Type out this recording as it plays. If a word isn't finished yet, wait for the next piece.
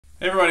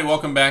Hey everybody,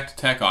 welcome back to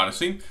Tech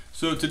Odyssey.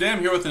 So today I'm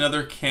here with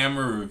another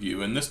camera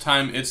review, and this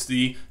time it's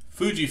the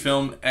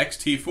Fujifilm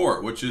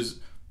X-T4, which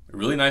is a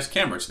really nice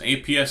camera. It's an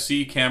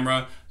aps-c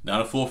camera, not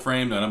a full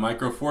frame, not a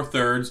micro four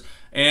thirds,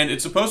 and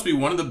it's supposed to be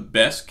one of the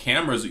best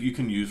cameras that you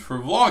can use for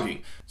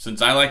vlogging.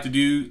 Since I like to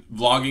do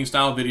vlogging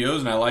style videos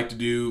and I like to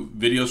do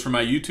videos for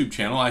my YouTube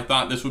channel, I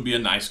thought this would be a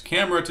nice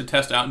camera to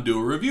test out and do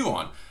a review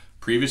on.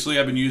 Previously,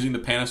 I've been using the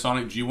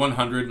Panasonic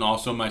G100 and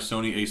also my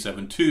Sony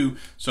a7 II,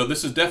 so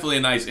this is definitely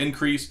a nice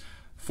increase.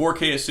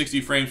 4K at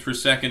 60 frames per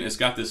second. It's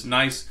got this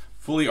nice,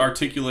 fully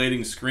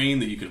articulating screen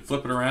that you can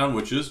flip it around,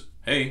 which is,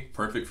 hey,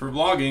 perfect for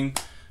vlogging.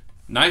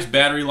 Nice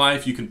battery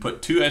life. You can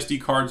put 2 SD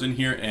cards in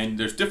here, and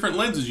there's different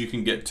lenses you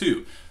can get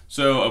too.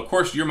 So, of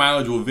course, your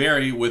mileage will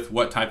vary with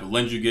what type of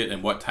lens you get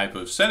and what type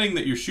of setting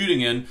that you're shooting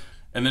in.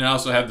 And then I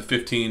also have the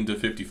 15 to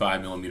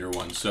 55 millimeter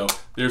ones. So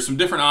there's some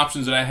different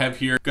options that I have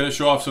here. Gonna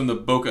show off some of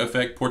the bokeh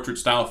effect portrait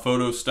style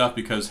photo stuff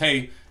because,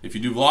 hey, if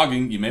you do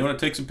vlogging, you may want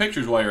to take some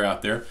pictures while you're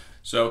out there.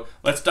 So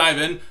let's dive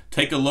in,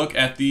 take a look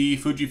at the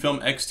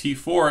Fujifilm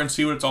X-T4 and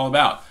see what it's all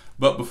about.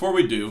 But before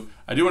we do,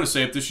 I do want to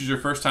say if this is your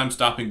first time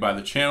stopping by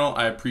the channel,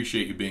 I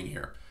appreciate you being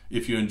here.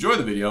 If you enjoy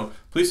the video,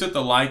 please hit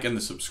the like and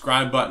the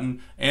subscribe button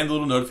and the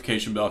little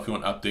notification bell if you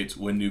want updates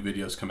when new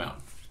videos come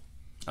out.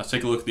 Let's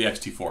take a look at the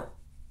X-T4.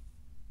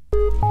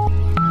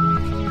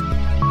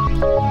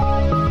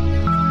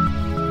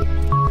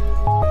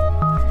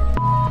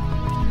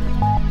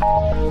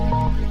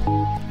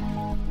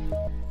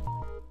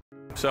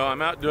 So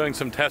I'm out doing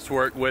some test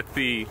work with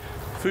the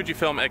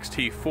Fujifilm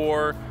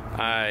X-T4.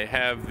 I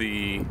have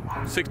the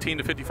 16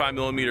 to 55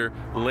 millimeter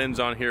lens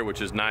on here,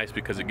 which is nice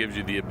because it gives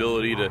you the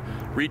ability to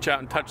reach out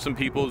and touch some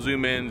people,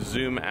 zoom in,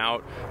 zoom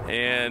out,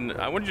 and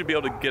I wanted you to be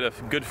able to get a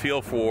good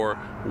feel for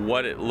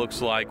what it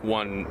looks like,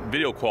 one,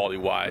 video quality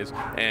wise,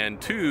 and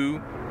two,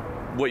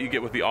 what you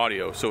get with the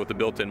audio, so with the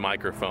built-in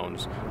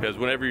microphones. Because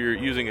whenever you're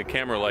using a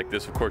camera like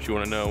this, of course you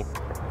want to know,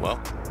 well,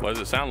 what does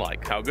it sound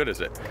like? How good is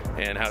it?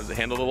 And how does it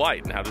handle the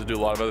light? And how does it do a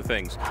lot of other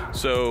things?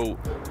 So,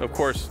 of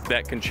course,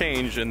 that can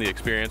change in the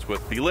experience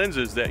with the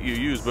lenses that you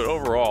use, but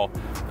overall,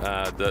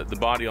 the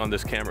body on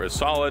this camera is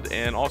solid,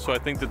 and also I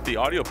think that the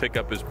audio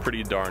pickup is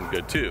pretty darn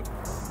good too.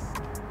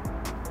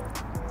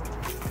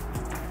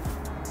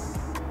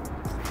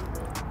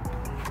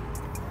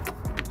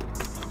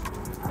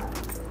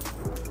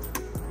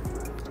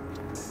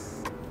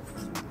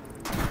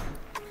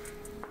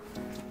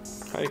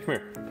 Hey, come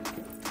here.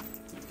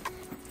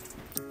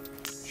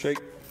 Shake.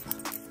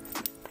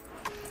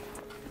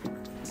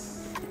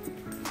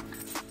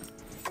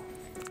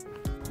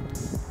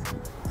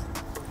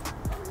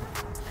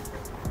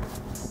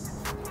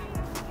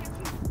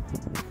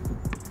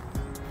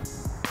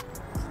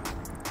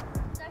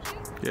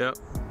 Yep.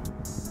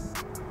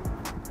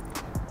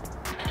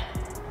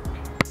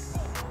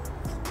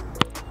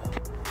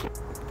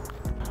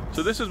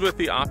 So this is with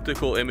the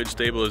optical image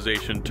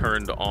stabilization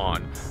turned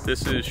on.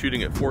 This is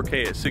shooting at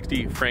 4K at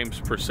 60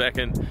 frames per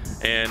second,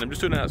 and I'm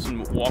just doing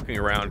some walking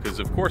around because,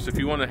 of course, if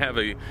you want to have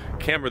a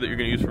camera that you're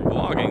going to use for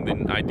vlogging,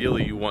 then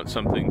ideally you want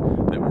something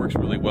that works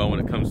really well when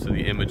it comes to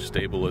the image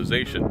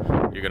stabilization.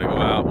 You're going to go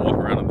out, walk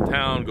around in the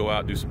town, go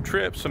out, do some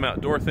trips, some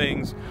outdoor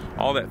things,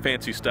 all that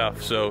fancy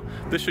stuff. So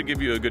this should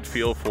give you a good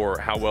feel for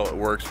how well it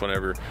works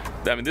whenever,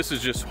 I mean, this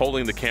is just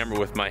holding the camera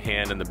with my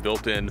hand and the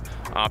built-in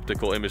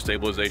optical image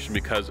stabilization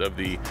because of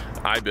the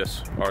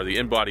IBIS, or the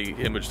in-body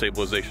image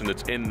stabilization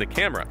that's in the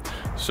camera.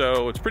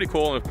 So it's pretty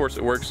cool, and of course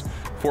it works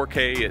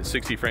 4K at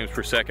 60 frames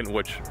per second,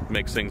 which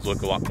makes things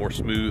look a lot more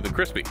smooth and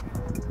crispy.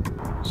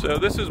 So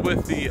this is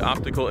with the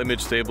optical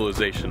image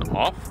stabilization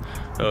off.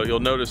 You'll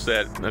notice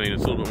that, I mean,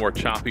 it's a little bit more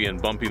choppy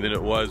and bumpy than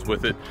it was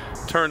with it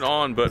turned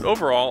on, but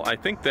overall I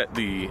think that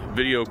the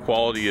video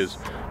quality is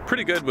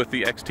pretty good with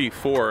the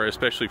X-T4,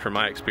 especially from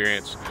my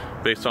experience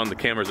based on the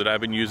cameras that I've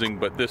been using,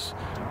 but this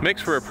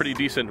makes for a pretty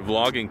decent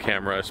vlogging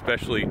camera,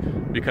 especially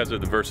because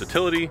of the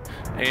versatility,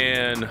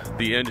 and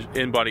the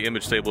in-body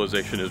image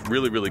stabilization is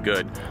really, really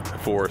good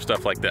for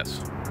stuff like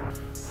this.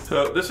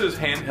 So this is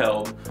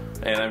handheld,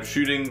 and I'm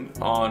shooting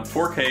on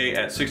 4K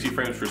at 60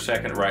 frames per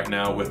second right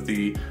now with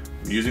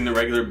using the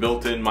regular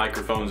built-in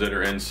microphones that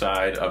are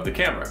inside of the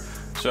camera.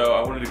 So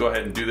I wanted to go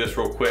ahead and do this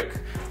real quick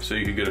so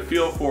you can get a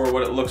feel for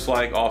what it looks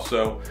like.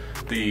 Also,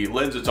 the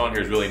lens that's on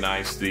here is really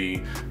nice.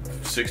 The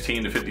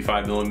 16 to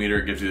 55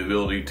 millimeter gives you the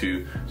ability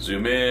to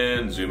zoom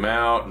in, zoom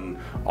out, and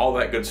all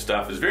that good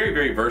stuff. It's very,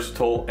 very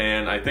versatile,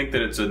 and I think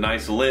that it's a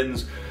nice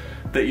lens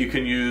that you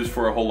can use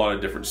for a whole lot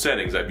of different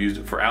settings. I've used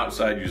it for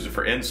outside, used it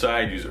for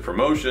inside, used it for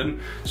motion.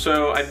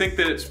 So I think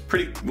that it's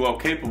pretty well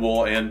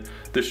capable, and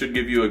this should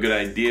give you a good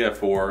idea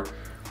for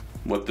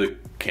what the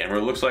camera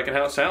looks like and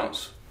how it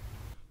sounds.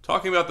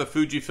 Talking about the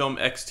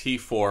Fujifilm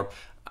X-T4,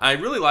 I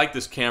really like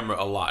this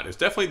camera a lot. It's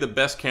definitely the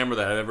best camera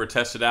that I've ever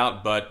tested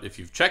out, but if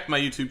you've checked my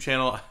YouTube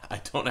channel, I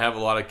don't have a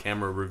lot of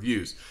camera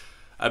reviews.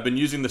 I've been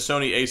using the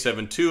Sony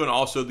a7 II and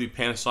also the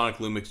Panasonic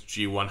Lumix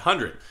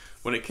G100.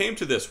 When it came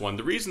to this one,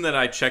 the reason that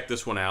I checked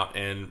this one out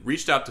and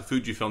reached out to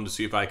Fujifilm to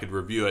see if I could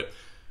review it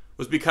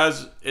was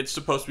because it's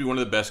supposed to be one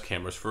of the best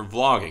cameras for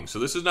vlogging. So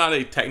this is not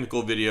a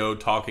technical video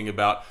talking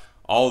about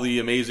all the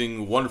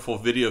amazing, wonderful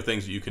video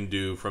things that you can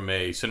do from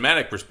a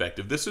cinematic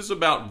perspective. This is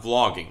about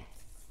vlogging.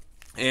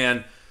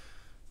 And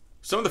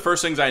some of the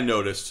first things I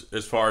noticed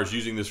as far as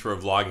using this for a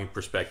vlogging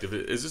perspective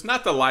is it's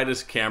not the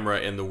lightest camera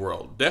in the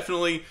world.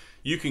 Definitely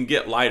you can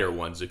get lighter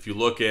ones. If you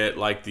look at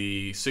like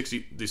the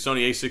Sony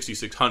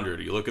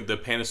a6600, you look at the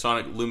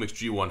Panasonic Lumix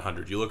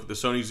G100, you look at the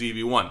Sony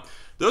ZV-1,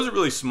 those are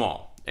really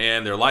small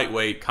and they're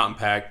lightweight,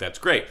 compact, that's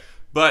great.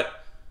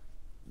 But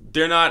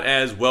they're not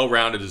as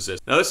well-rounded as this.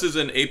 Now this is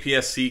an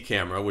aps-c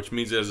camera, which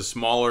means it has a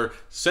smaller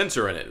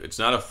sensor in it. It's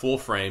not a full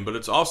frame, but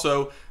it's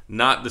also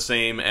not the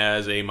same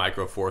as a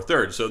Micro Four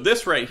Thirds. So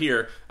this right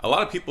here, a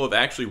lot of people have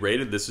actually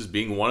rated this as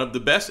being one of the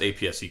best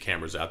aps-c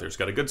cameras out there. It's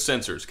got a good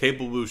sensor. It's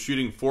capable of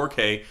shooting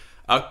 4K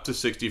up to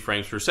 60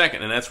 frames per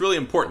second, and that's really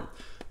important.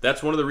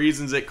 That's one of the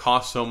reasons it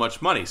costs so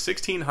much money.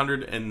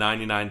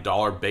 $1,699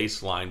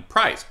 baseline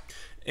price.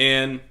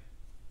 And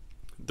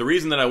the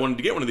reason that I wanted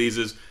to get one of these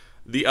is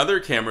the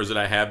other cameras that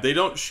I have, they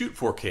don't shoot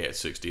 4K at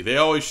 60. They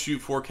always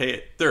shoot 4K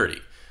at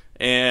 30.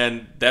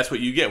 And that's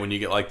what you get when you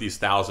get like these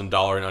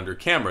 $1,000 and under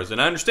cameras.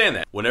 And I understand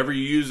that. Whenever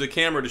you use a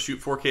camera to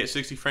shoot 4K at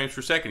 60 frames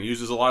per second, it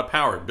uses a lot of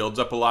power. It builds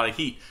up a lot of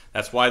heat.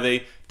 That's why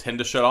they tend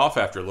to shut off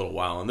after a little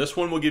while. And this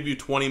one will give you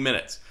 20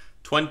 minutes.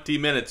 20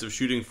 minutes of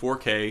shooting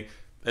 4K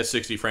at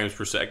 60 frames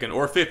per second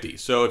or 50.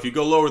 So if you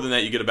go lower than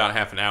that, you get about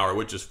half an hour,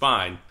 which is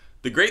fine.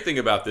 The great thing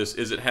about this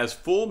is it has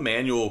full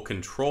manual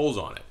controls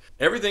on it.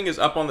 Everything is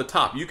up on the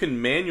top. You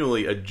can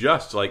manually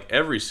adjust like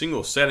every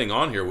single setting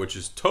on here, which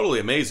is totally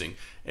amazing.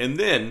 And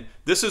then,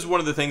 this is one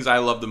of the things I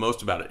love the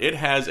most about it. It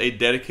has a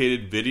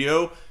dedicated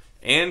video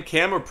and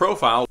camera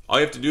profile. All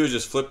you have to do is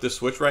just flip this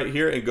switch right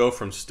here and go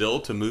from still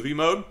to movie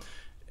mode.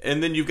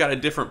 And then you've got a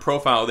different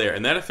profile there.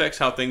 And that affects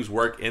how things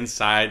work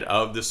inside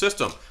of the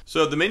system.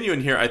 So the menu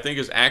in here I think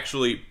is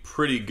actually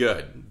pretty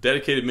good.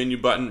 Dedicated menu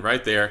button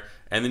right there.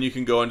 And then you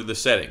can go into the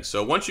settings.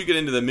 So once you get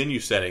into the menu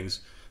settings,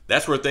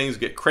 that's where things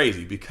get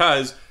crazy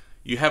because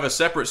you have a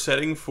separate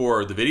setting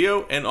for the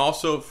video and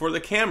also for the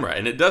camera,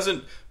 and it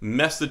doesn't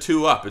mess the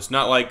two up. It's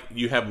not like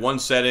you have one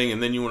setting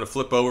and then you want to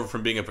flip over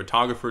from being a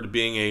photographer to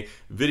being a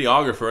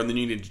videographer and then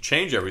you need to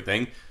change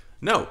everything.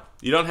 No,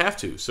 you don't have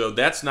to. So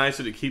that's nice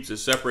that it keeps it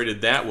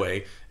separated that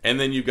way. And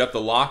then you've got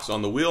the locks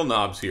on the wheel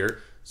knobs here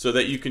so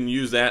that you can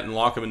use that and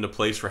lock them into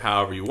place for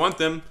however you want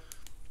them.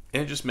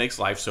 And it just makes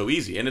life so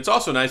easy. And it's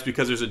also nice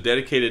because there's a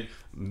dedicated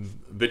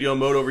video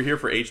mode over here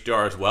for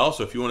HDR as well.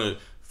 So if you want to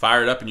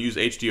fire it up and use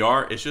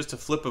HDR, it's just a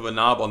flip of a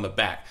knob on the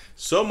back.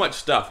 So much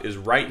stuff is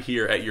right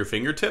here at your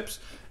fingertips.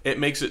 It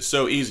makes it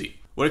so easy.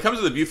 When it comes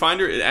to the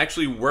viewfinder, it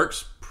actually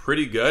works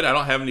pretty good. I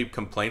don't have any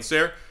complaints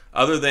there,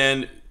 other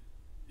than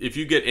if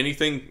you get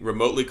anything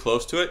remotely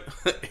close to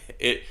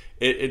it,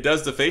 it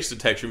does the face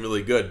detection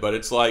really good. But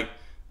it's like,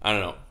 I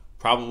don't know,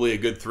 probably a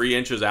good 3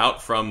 inches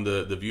out from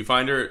the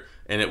viewfinder,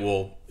 and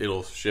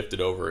it'll shift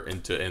it over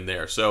in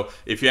there. So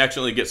if you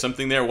actually get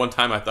something there, one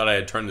time I thought I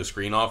had turned the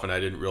screen off and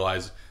I didn't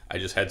realize I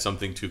just had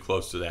something too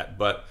close to that.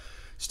 But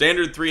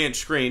standard 3-inch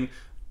screen,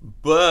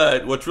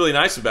 but what's really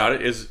nice about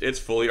it is it's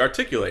fully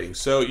articulating.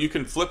 So you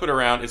can flip it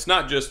around. It's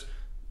not just,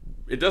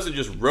 it doesn't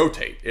just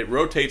rotate. It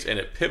rotates and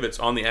it pivots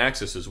on the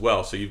axis as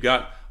well. So you've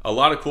got a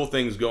lot of cool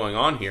things going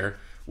on here,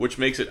 which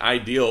makes it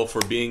ideal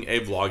for being a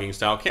vlogging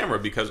style camera,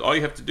 because all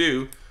you have to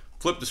do,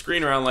 flip the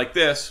screen around like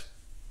this,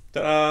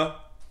 ta-da,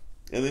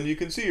 and then you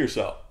can see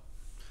yourself,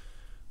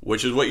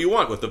 which is what you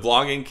want with the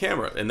vlogging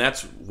camera. And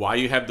that's why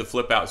you have the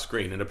flip out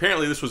screen. And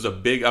apparently this was a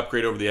big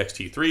upgrade over the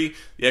X-T3.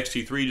 The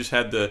X-T3 just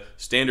had the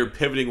standard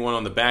pivoting one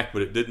on the back,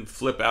 but it didn't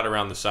flip out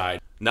around the side.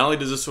 Not only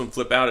does this one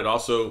flip out, it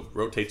also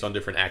rotates on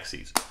different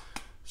axes.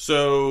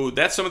 So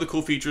that's some of the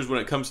cool features when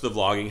it comes to the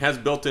vlogging. It has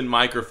built-in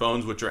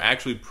microphones, which are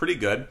actually pretty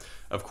good.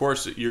 Of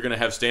course, you're going to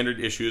have standard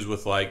issues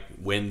with like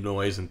wind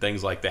noise and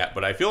things like that,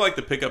 but I feel like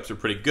the pickups are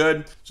pretty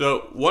good.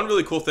 So one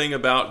really cool thing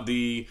about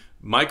the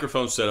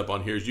microphone setup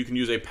on here is you can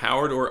use a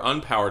powered or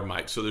unpowered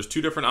mic. So there's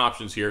two different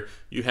options here.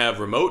 You have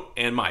remote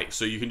and mic,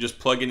 so you can just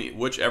plug in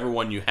whichever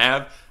one you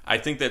have. I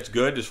think that's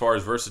good as far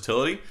as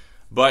versatility,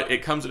 but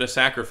it comes at a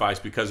sacrifice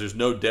because there's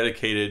no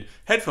dedicated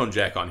headphone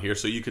jack on here,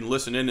 so you can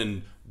listen in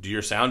and do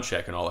your sound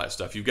check and all that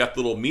stuff. You've got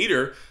the little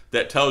meter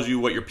that tells you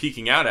what you're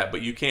peaking out at,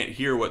 but you can't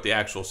hear what the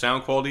actual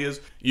sound quality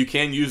is. You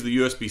can use the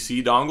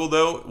USB-C dongle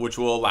though, which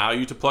will allow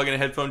you to plug in a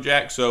headphone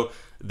jack, so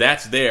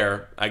that's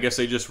there. I guess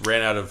they just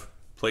ran out of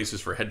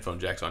places for headphone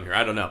jacks on here.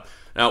 I don't know.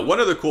 Now,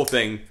 one other cool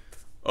thing,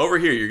 over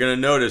here you're going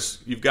to notice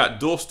you've got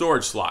dual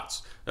storage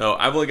slots. Now,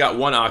 I've only got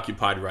one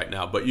occupied right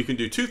now, but you can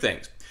do two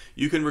things.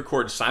 You can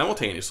record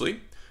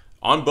simultaneously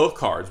on both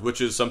cards,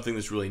 which is something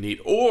that's really neat,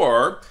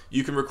 or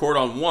you can record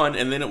on one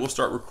and then it will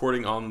start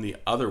recording on the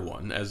other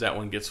one as that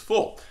one gets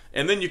full.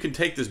 And then you can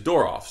take this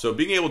door off. So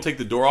being able to take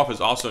the door off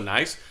is also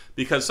nice,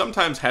 because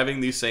sometimes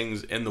having these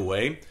things in the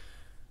way,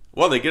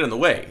 well, they get in the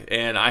way.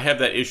 And I have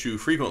that issue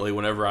frequently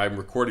whenever I'm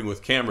recording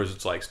with cameras.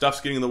 It's like stuff's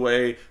getting in the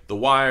way, the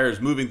wires,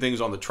 moving things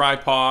on the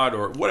tripod,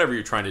 or whatever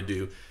you're trying to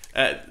do.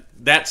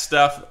 That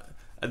stuff,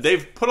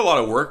 they've put a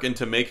lot of work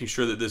into making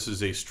sure that this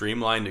is a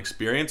streamlined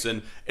experience,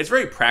 and it's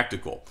very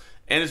practical.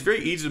 And it's very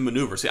easy to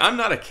maneuver. See, I'm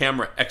not a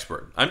camera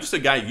expert. I'm just a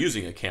guy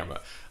using a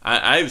camera.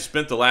 I've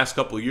spent the last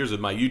couple of years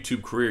of my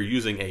YouTube career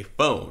using a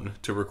phone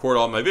to record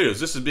all my videos.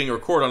 This is being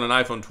recorded on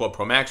an iPhone 12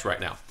 Pro Max right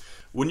now.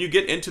 When you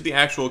get into the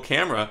actual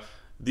camera,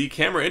 the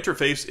camera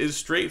interface is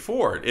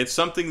straightforward. It's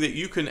something that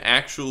you can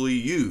actually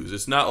use.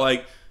 It's not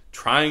like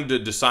trying to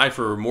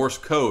decipher Morse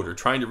code or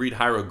trying to read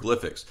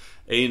hieroglyphics.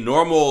 A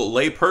normal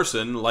lay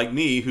person like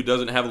me who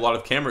doesn't have a lot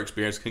of camera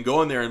experience can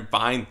go in there and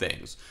find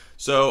things.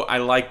 So I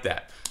like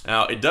that.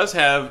 Now, it does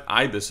have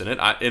IBIS in it,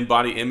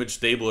 in-body image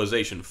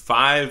stabilization,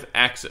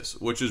 5-axis,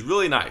 which is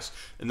really nice.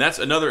 And that's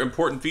another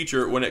important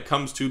feature when it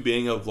comes to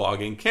being a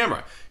vlogging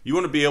camera. You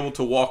want to be able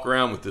to walk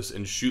around with this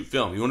and shoot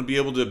film. You want to be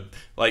able to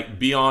like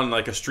be on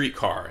like a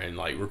streetcar and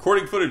like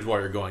recording footage while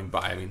you're going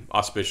by. I mean,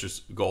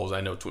 auspicious goals, I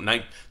know,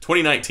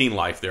 2019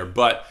 life there,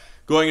 but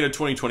going into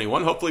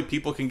 2021, hopefully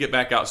people can get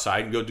back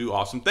outside and go do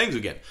awesome things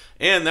again.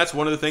 And that's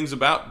one of the things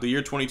about the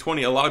year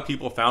 2020. A lot of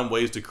people found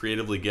ways to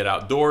creatively get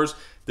outdoors.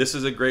 This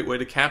is a great way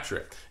to capture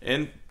it.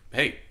 And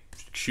hey,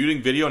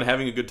 shooting video and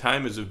having a good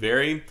time is a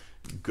very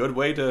good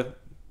way to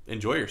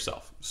enjoy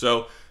yourself.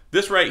 So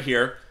this right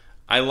here,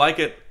 I like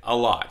it a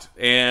lot.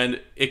 And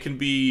it can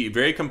be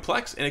very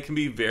complex and it can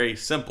be very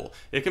simple.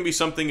 It can be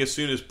something as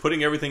soon as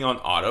putting everything on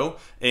auto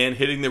and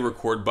hitting the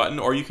record button,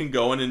 or you can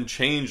go in and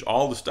change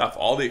all the stuff,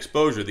 all the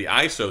exposure, the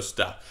ISO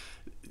stuff.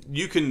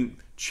 You can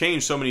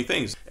change so many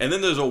things. And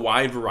then there's a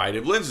wide variety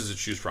of lenses to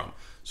choose from.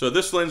 So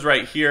this lens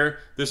right here,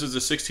 this is a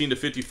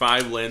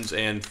 16-55 lens,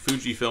 and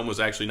Fujifilm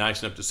was actually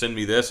nice enough to send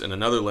me this and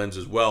another lens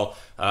as well.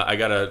 I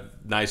got a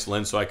nice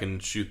lens so I can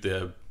shoot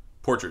the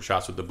portrait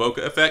shots with the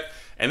bokeh effect,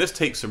 and this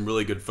takes some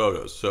really good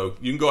photos. So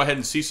you can go ahead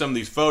and see some of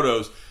these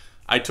photos.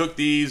 I took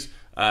these,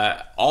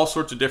 all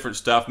sorts of different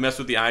stuff, messed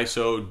with the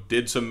ISO,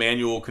 did some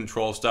manual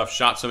control stuff,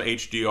 shot some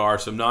HDR,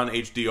 some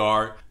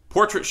non-HDR.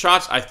 Portrait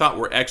shots I thought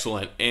were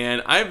excellent,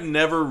 and I've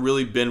never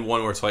really been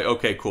one where it's like,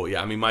 okay, cool, yeah,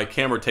 I mean, my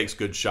camera takes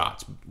good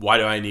shots. Why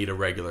do I need a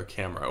regular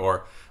camera?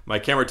 Or my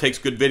camera takes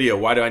good video.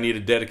 Why do I need a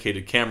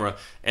dedicated camera?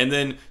 And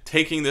then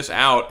taking this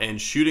out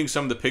and shooting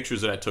some of the pictures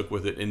that I took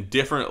with it in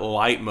different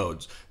light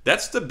modes.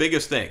 That's the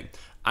biggest thing.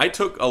 I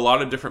took a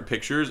lot of different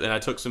pictures and I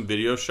took some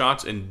video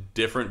shots in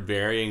different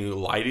varying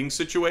lighting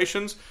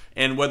situations,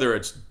 and whether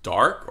it's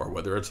dark or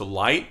whether it's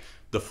light,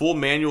 the full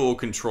manual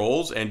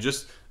controls and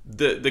just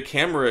the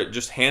camera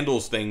just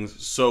handles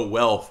things so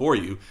well for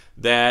you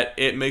that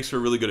it makes for a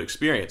really good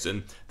experience.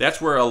 And that's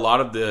where a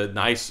lot of the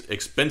nice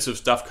expensive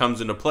stuff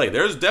comes into play.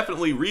 There's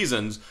definitely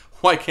reasons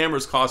why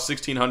cameras cost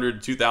 $1,600,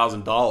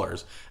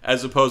 $2,000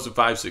 as opposed to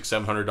 $500,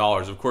 $600,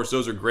 $700. Of course,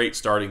 those are great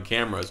starting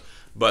cameras,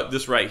 but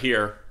this right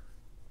here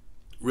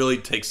really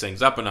takes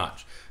things up a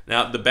notch.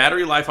 Now, the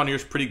battery life on here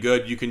is pretty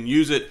good. You can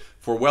use it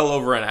for well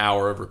over an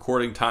hour of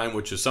recording time,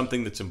 which is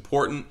something that's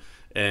important,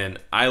 and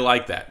I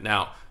like that.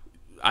 Now,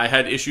 I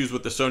had issues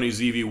with the Sony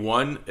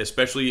ZV-1,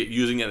 especially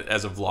using it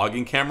as a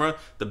vlogging camera.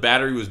 The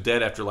battery was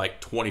dead after like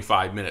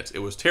 25 minutes. It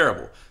was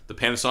terrible. The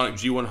Panasonic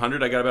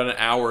G100, I got about an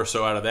hour or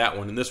so out of that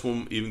one, and this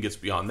one even gets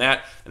beyond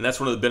that. And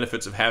that's one of the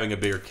benefits of having a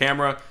bigger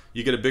camera.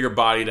 You get a bigger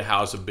body to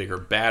house a bigger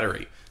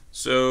battery.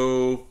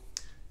 So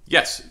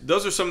yes,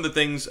 those are some of the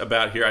things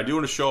about here. I do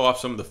want to show off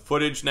some of the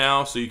footage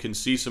now so you can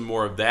see some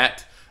more of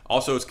that.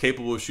 Also, it's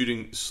capable of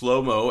shooting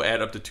slow-mo at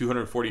up to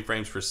 240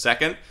 frames per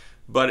second.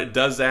 But it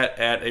does that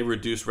at a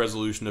reduced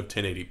resolution of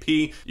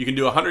 1080p. You can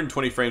do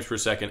 120 frames per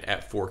second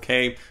at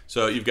 4K,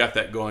 so you've got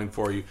that going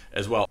for you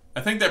as well.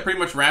 I think that pretty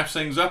much wraps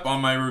things up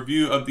on my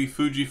review of the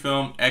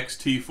Fujifilm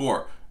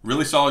X-T4.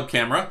 Really solid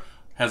camera,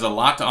 has a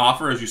lot to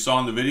offer as you saw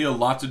in the video,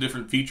 lots of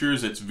different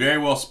features. It's very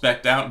well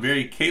spec'd out,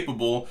 very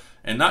capable,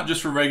 and not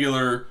just for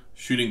regular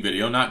shooting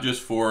video, not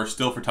just for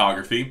still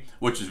photography,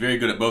 which is very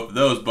good at both of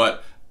those,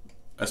 but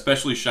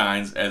especially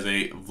shines as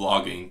a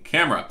vlogging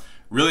camera.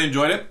 Really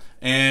enjoyed it,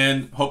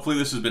 and hopefully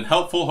this has been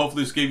helpful.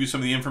 Hopefully this gave you some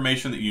of the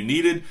information that you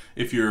needed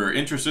if you're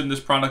interested in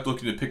this product,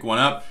 looking to pick one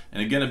up.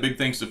 And again, a big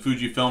thanks to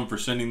Fujifilm for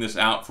sending this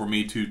out for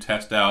me to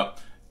test out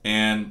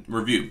and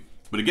review.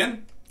 But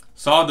again,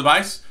 solid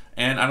device,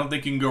 and I don't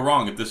think you can go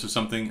wrong if this is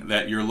something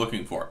that you're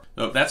looking for.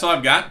 So that's all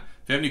I've got.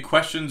 If you have any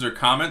questions or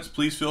comments,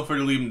 please feel free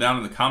to leave them down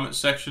in the comments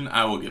section.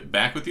 I will get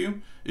back with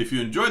you. If you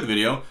enjoyed the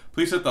video,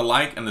 please hit the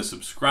like and the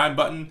subscribe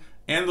button,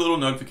 and the little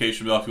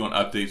notification bell if you want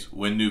updates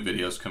when new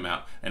videos come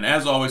out. And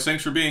as always,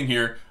 thanks for being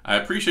here. I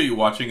appreciate you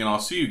watching, and I'll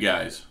see you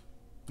guys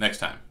next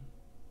time.